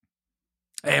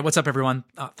Hey, what's up, everyone?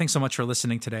 Thanks so much for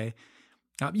listening today.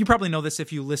 You probably know this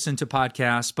if you listen to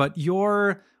podcasts, but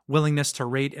your willingness to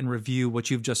rate and review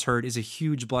what you've just heard is a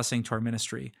huge blessing to our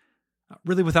ministry.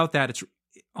 Really, without that, it's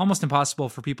almost impossible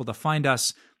for people to find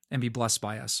us and be blessed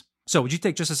by us. So would you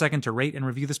take just a second to rate and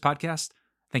review this podcast?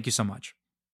 Thank you so much.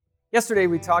 Yesterday,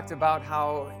 we talked about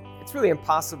how it's really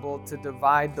impossible to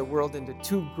divide the world into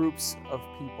two groups of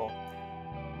people.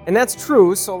 And that's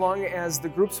true so long as the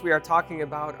groups we are talking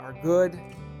about are good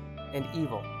and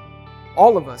evil.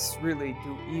 All of us really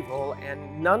do evil,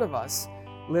 and none of us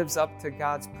lives up to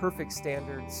God's perfect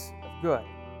standards of good.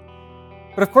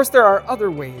 But of course, there are other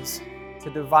ways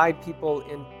to divide people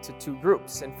into two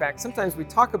groups. In fact, sometimes we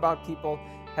talk about people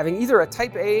having either a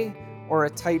type A or a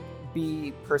type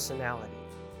B personality.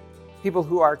 People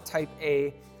who are type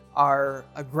A are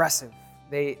aggressive.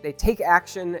 They take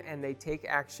action, and they take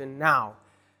action now.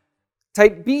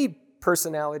 Type B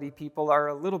personality people are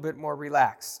a little bit more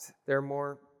relaxed. They're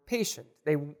more patient.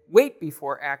 They wait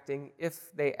before acting,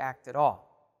 if they act at all.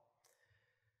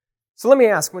 So let me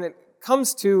ask, when it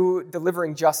comes to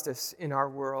delivering justice in our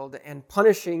world and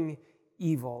punishing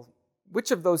evil,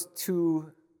 which of those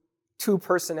two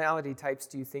personality types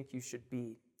do you think you should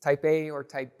be? Type A or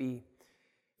type B?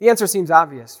 The answer seems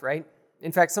obvious, right?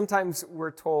 In fact, sometimes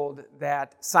we're told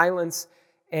that silence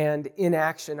and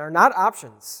inaction are not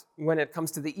options when it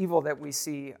comes to the evil that we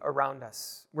see around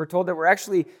us. We're told that we're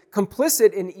actually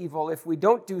complicit in evil if we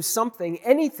don't do something,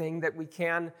 anything that we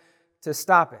can to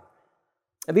stop it.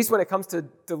 At least when it comes to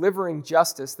delivering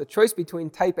justice, the choice between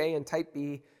type A and type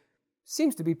B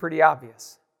seems to be pretty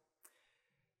obvious.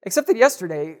 Except that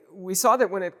yesterday, we saw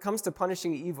that when it comes to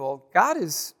punishing evil, God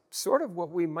is sort of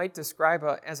what we might describe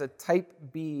as a type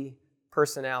B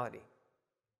personality.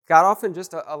 God often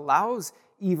just allows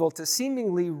evil to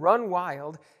seemingly run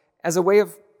wild as a way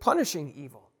of punishing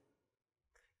evil.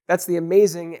 That's the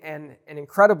amazing and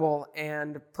incredible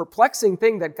and perplexing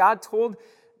thing that God told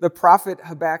the prophet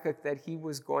Habakkuk that he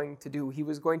was going to do. He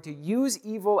was going to use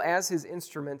evil as his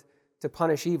instrument to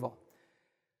punish evil.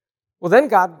 Well, then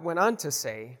God went on to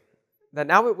say that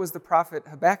now it was the prophet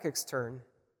Habakkuk's turn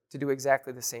to do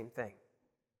exactly the same thing.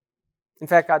 In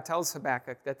fact, God tells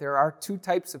Habakkuk that there are two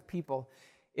types of people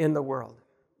in the world.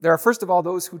 There are, first of all,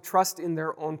 those who trust in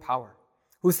their own power,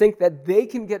 who think that they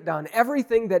can get done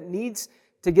everything that needs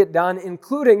to get done,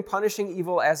 including punishing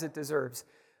evil as it deserves.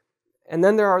 And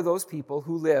then there are those people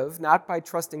who live not by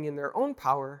trusting in their own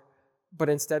power, but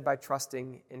instead by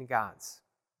trusting in God's.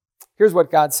 Here's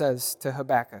what God says to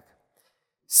Habakkuk.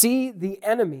 See, the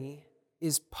enemy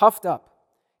is puffed up.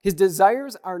 His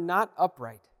desires are not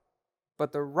upright,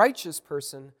 but the righteous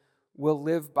person will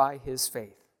live by his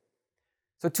faith.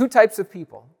 So two types of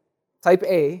people. Type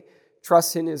A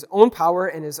trusts in his own power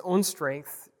and his own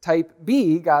strength. Type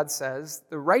B, God says,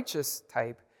 the righteous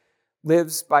type,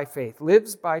 lives by faith,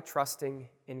 lives by trusting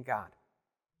in God.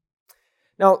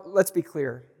 Now, let's be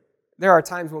clear. There are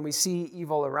times when we see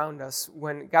evil around us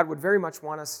when God would very much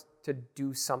want us to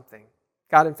do something.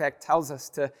 God, in fact, tells us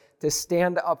to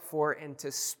stand up for and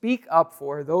to speak up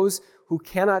for those who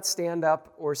cannot stand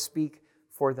up or speak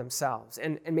for themselves.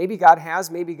 And maybe God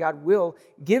has, maybe God will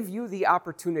give you the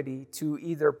opportunity to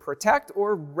either protect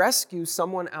or rescue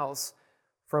someone else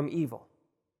from evil.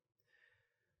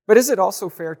 But is it also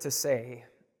fair to say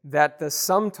that the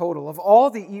sum total of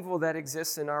all the evil that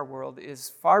exists in our world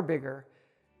is far bigger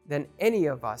than any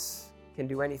of us can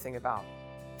do anything about?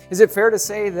 Is it fair to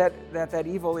say that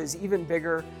evil is even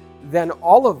bigger than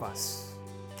all of us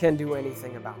can do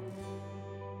anything about?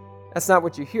 That's not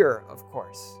what you hear, of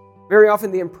course. Very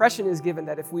often the impression is given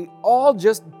that if we all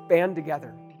just band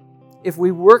together, if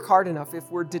we work hard enough, if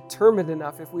we're determined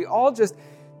enough, if we all just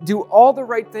do all the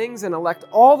right things and elect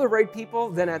all the right people,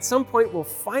 then at some point we'll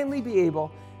finally be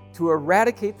able to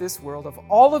eradicate this world of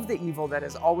all of the evil that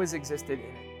has always existed in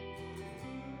it.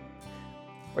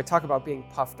 We talk about being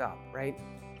puffed up, right?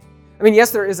 I mean,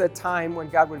 yes, there is a time when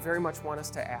God would very much want us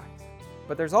to act,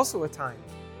 but there's also a time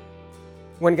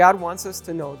when God wants us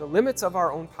to know the limits of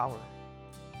our own power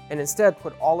and instead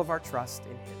put all of our trust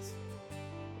in His.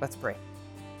 Let's pray.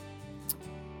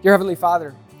 Dear Heavenly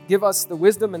Father, give us the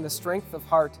wisdom and the strength of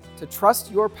heart to trust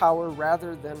your power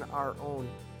rather than our own.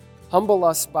 Humble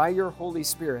us by your Holy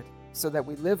Spirit so that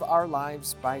we live our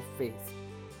lives by faith.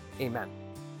 Amen.